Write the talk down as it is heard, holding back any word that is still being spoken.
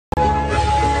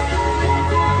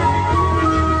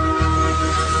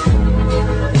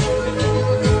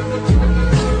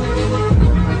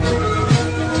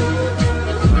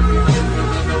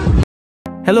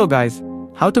Hello guys,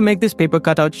 how to make this paper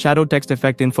cutout shadow text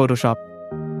effect in Photoshop.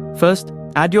 First,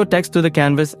 add your text to the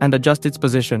canvas and adjust its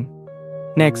position.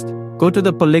 Next, go to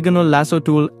the polygonal lasso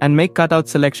tool and make cutout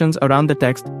selections around the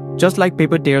text, just like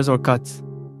paper tears or cuts.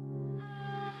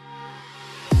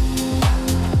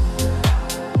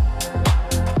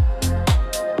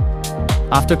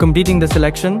 After completing the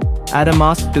selection, add a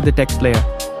mask to the text layer.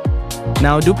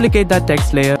 Now duplicate that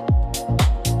text layer.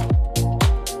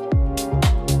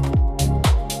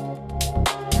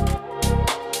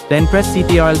 Then press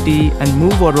Ctrl+T and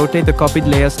move or rotate the copied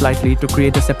layer slightly to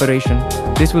create a separation.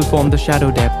 This will form the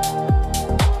shadow depth.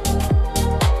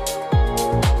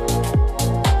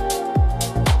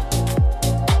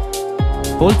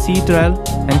 Hold Ctrl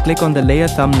and click on the layer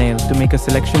thumbnail to make a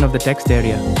selection of the text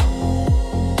area.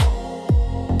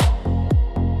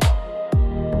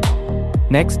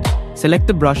 Next, select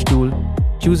the brush tool,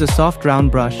 choose a soft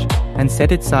round brush, and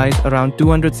set its size around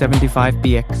 275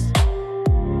 px.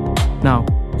 Now,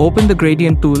 open the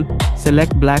gradient tool,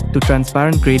 select black to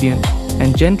transparent gradient,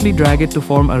 and gently drag it to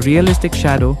form a realistic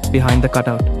shadow behind the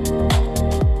cutout.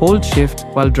 Hold Shift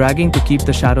while dragging to keep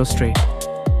the shadow straight.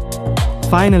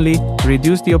 Finally,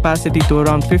 reduce the opacity to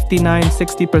around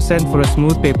 59–60% for a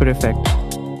smooth paper effect.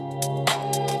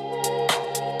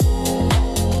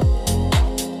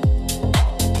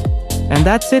 And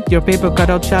that's it, your paper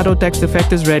cutout shadow text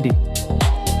effect is ready.